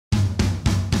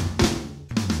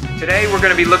Today we're going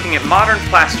to be looking at modern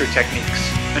plaster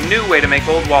techniques, a new way to make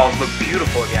old walls look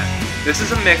beautiful again. This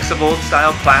is a mix of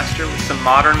old-style plaster with some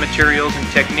modern materials and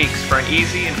techniques for an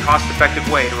easy and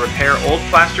cost-effective way to repair old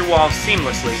plaster walls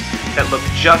seamlessly that look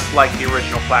just like the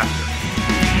original plaster.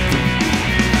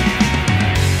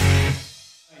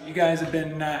 You guys have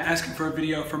been asking for a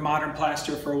video for modern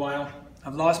plaster for a while.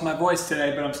 I've lost my voice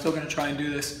today, but I'm still going to try and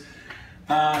do this.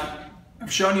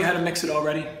 I've shown you how to mix it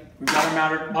already. We've got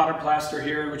our modern plaster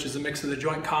here, which is a mix of the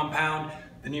joint compound,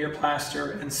 veneer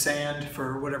plaster, and sand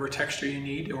for whatever texture you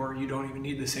need, or you don't even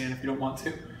need the sand if you don't want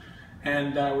to.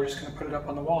 And we're just going to put it up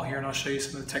on the wall here, and I'll show you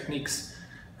some of the techniques.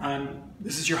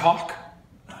 This is your hawk,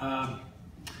 and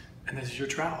this is your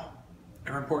trowel.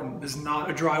 Very important. This is not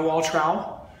a drywall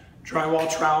trowel. Drywall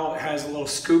trowel has a little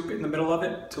scoop in the middle of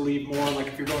it to leave more, like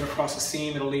if you're going across a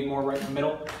seam, it'll leave more right in the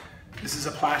middle. This is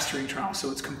a plastering trowel,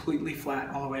 so it's completely flat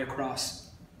all the way across.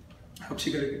 Helps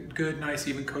you get a good, nice,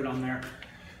 even coat on there.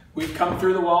 We've come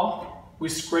through the wall. We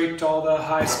scraped all the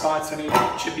high spots, any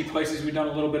chippy places. We've done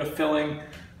a little bit of filling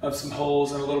of some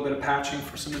holes and a little bit of patching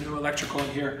for some new electrical in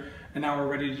here. And now we're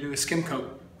ready to do a skim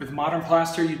coat. With modern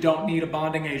plaster, you don't need a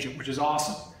bonding agent, which is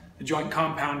awesome. The joint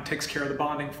compound takes care of the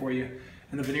bonding for you,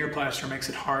 and the veneer plaster makes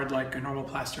it hard like a normal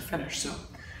plaster finish. So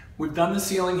we've done the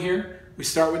ceiling here. We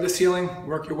start with the ceiling,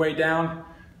 work your way down.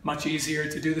 Much easier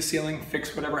to do the ceiling,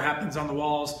 fix whatever happens on the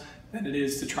walls than it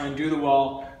is to try and do the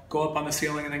wall, go up on the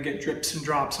ceiling and then get drips and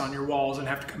drops on your walls and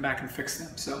have to come back and fix them.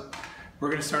 So we're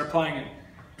going to start applying it.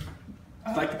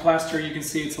 I like the plaster. You can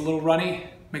see it's a little runny,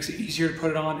 makes it easier to put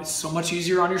it on. It's so much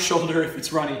easier on your shoulder if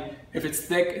it's runny. If it's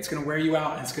thick, it's going to wear you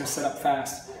out and it's going to set up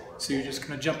fast. So you're just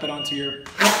going to jump it onto your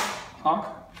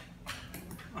hawk,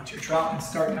 onto your trowel, and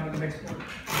start down in the mix board.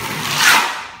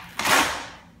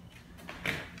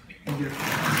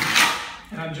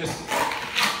 And I'm just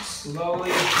slowly,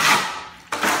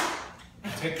 I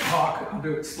take the hawk, I'll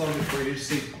do it slowly for you to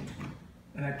see.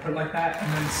 And I put it like that,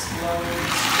 and then slowly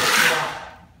straighten it off.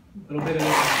 A little bit of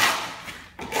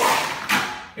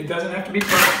it. It doesn't have to be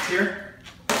perfect here.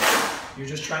 You're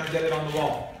just trying to get it on the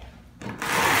wall.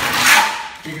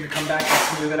 You're going to come back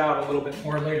and smooth it out a little bit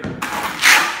more later.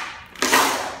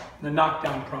 The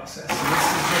knockdown process. So this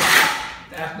is just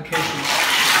the application.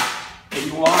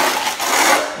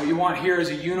 What you want here is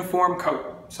a uniform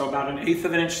coat. So about 1/8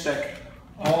 of an inch thick,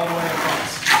 all the way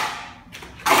across.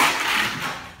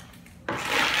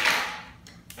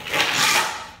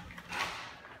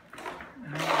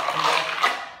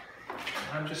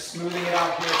 I'm just smoothing it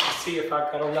out here to see if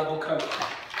I've got a level coat.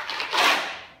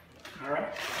 All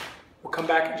right. We'll come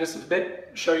back in just a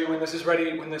bit, show you when this is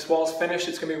ready, when this wall's finished,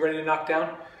 it's going to be ready to knock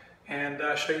down, and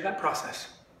show you that process.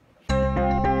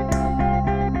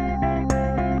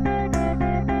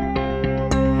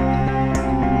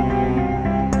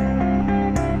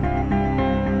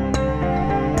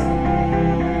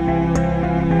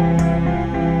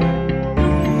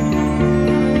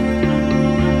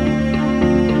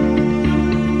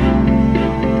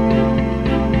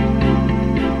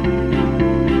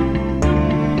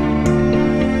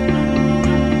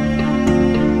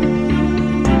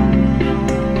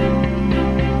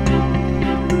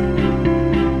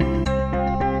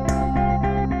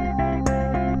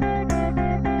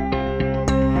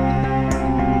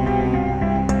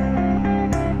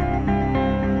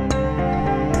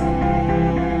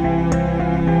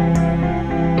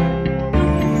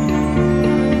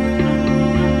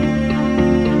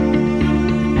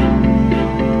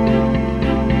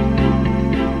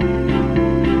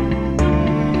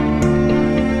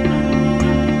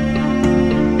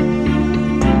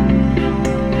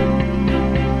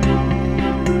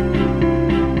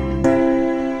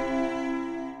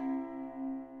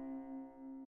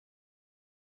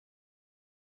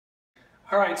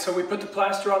 All right, so we put the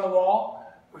plaster on the wall.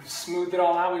 We've smoothed it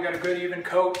all out. We got a good even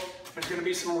coat. There's going to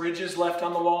be some ridges left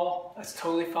on the wall. That's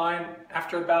totally fine.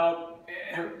 After about,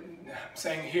 I'm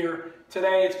saying here,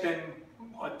 today it's been,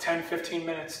 what, 10, 15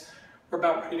 minutes. We're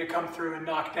about ready to come through and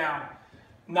knock down.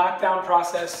 Knockdown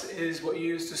process is what you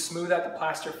use to smooth out the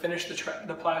plaster, finish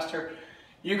the plaster.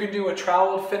 You can do a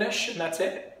trowel finish, and that's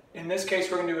it. In this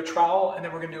case, we're going to do a trowel, and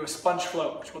then we're going to do a sponge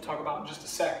float, which we'll talk about in just a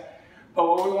sec. But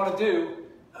what we want to do,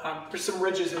 there's some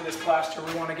ridges in this plaster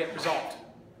we want to get resolved.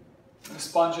 The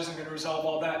sponge isn't going to resolve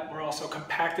all that. We're also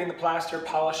compacting the plaster,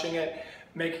 polishing it,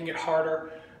 making it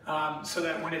harder, so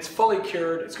that when it's fully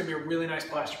cured, it's going to be a really nice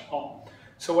plaster wall.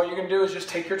 So what you're going to do is just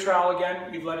take your trowel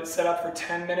again. You've let it set up for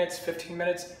 10 minutes, 15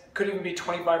 minutes. Could even be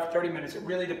 25 or 30 minutes. It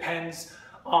really depends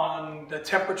on the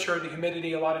temperature, the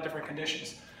humidity, a lot of different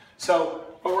conditions. So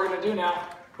what we're going to do now,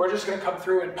 we're just going to come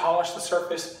through and polish the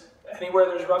surface anywhere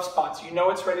there's rough spots. You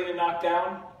know it's ready to knock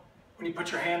down when you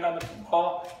put your hand on the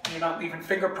wall and you're not leaving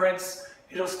fingerprints.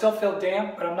 It'll still feel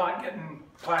damp, but I'm not getting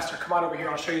plaster. Come on over here,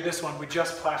 I'll show you this one. We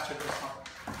just plastered this one.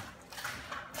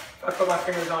 If I put my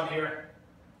fingers on here,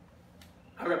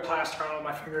 I've got plaster on all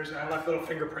my fingers and I left little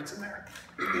fingerprints in there.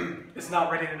 It's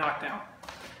not ready to knock down.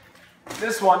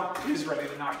 This one is ready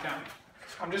to knock down.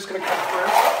 So I'm just gonna come through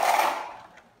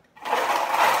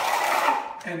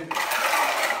and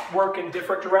work in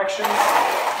different directions.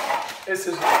 This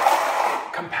is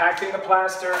compacting the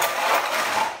plaster.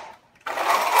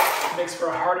 It makes for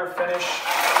a harder finish,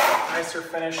 nicer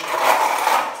finish.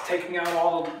 It's taking out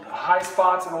all the high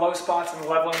spots and the low spots and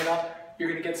leveling it up. You're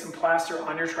gonna get some plaster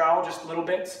on your trowel, just little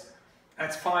bits.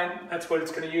 That's fine, that's what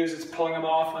it's gonna use. It's pulling them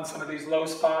off on some of these low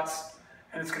spots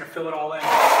and it's gonna fill it all in.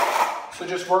 So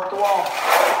just work the wall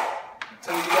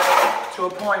until you get to a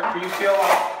point where you feel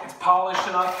like it's polished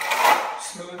enough,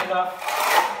 smooth enough.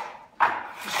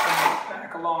 Just bring it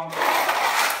back along the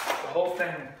whole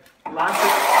thing.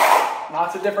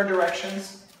 Lots of different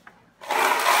directions.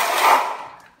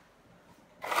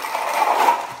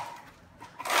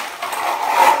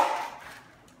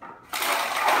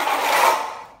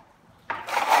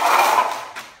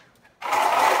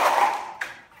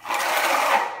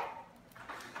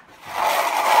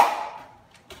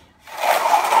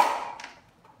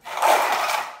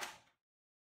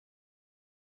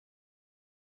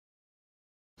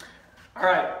 All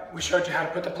right, we showed you how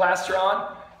to put the plaster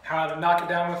on, how to knock it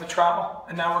down with a trowel,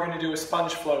 and now we're going to do a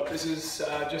sponge float. This is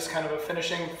just kind of a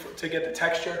finishing to get the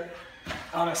texture.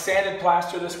 On a sanded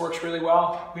plaster, this works really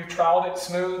well. We've troweled it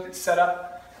smooth, it's set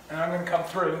up, and I'm going to come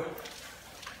through.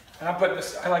 And I put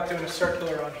this, I like doing a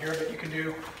circular on here, but you can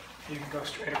go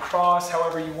straight across,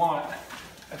 however you want.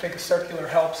 I think a circular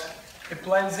helps. It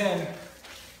blends in,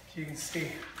 you can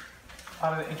see a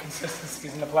lot of the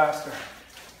inconsistencies in the plaster.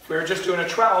 If we were just doing a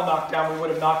trowel knockdown, we would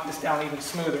have knocked this down even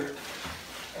smoother.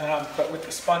 But with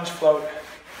the sponge float,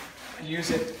 I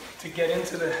use it to get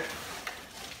into the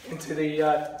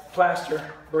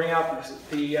plaster, bring out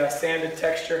the sanded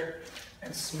texture,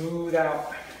 and smooth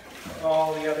out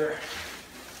all the other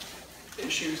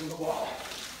issues in the wall.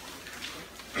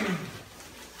 I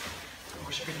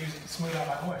wish I could use it to smooth out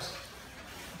my voice.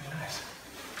 That'd be nice.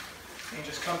 And you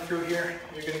just come through here,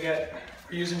 you're gonna get,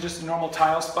 we're using just a normal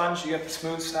tile sponge. You get the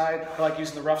smooth side. I like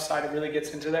using the rough side, it really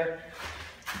gets into there.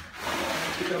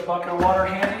 Keep a bucket of water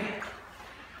handy,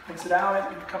 rinse it out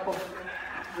every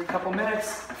couple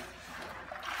minutes.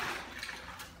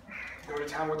 Go to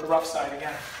town with the rough side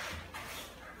again.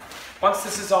 Once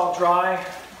this is all dry,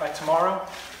 by tomorrow,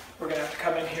 we're gonna have to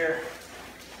come in here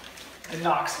and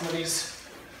knock some of these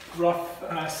rough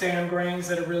sand grains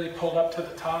that are really pulled up to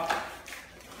the top,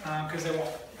 because they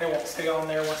won't stay on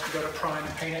there once we go to prime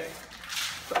and paint it.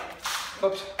 But,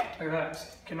 oops, look at that.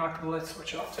 You can knock the lid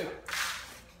switch off too.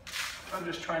 I'm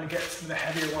just trying to get some of the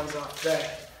heavier ones off today.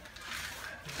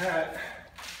 That's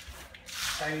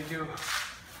how you do a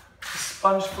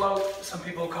sponge float. Some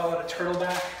people call it a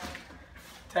turtleback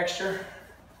texture.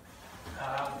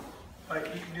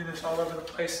 But you can do this all over the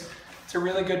place. It's a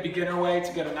really good beginner way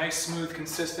to get a nice, smooth,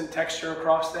 consistent texture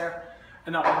across there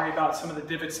and not worry about some of the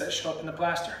divots that show up in the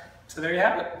plaster. So there you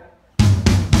have it.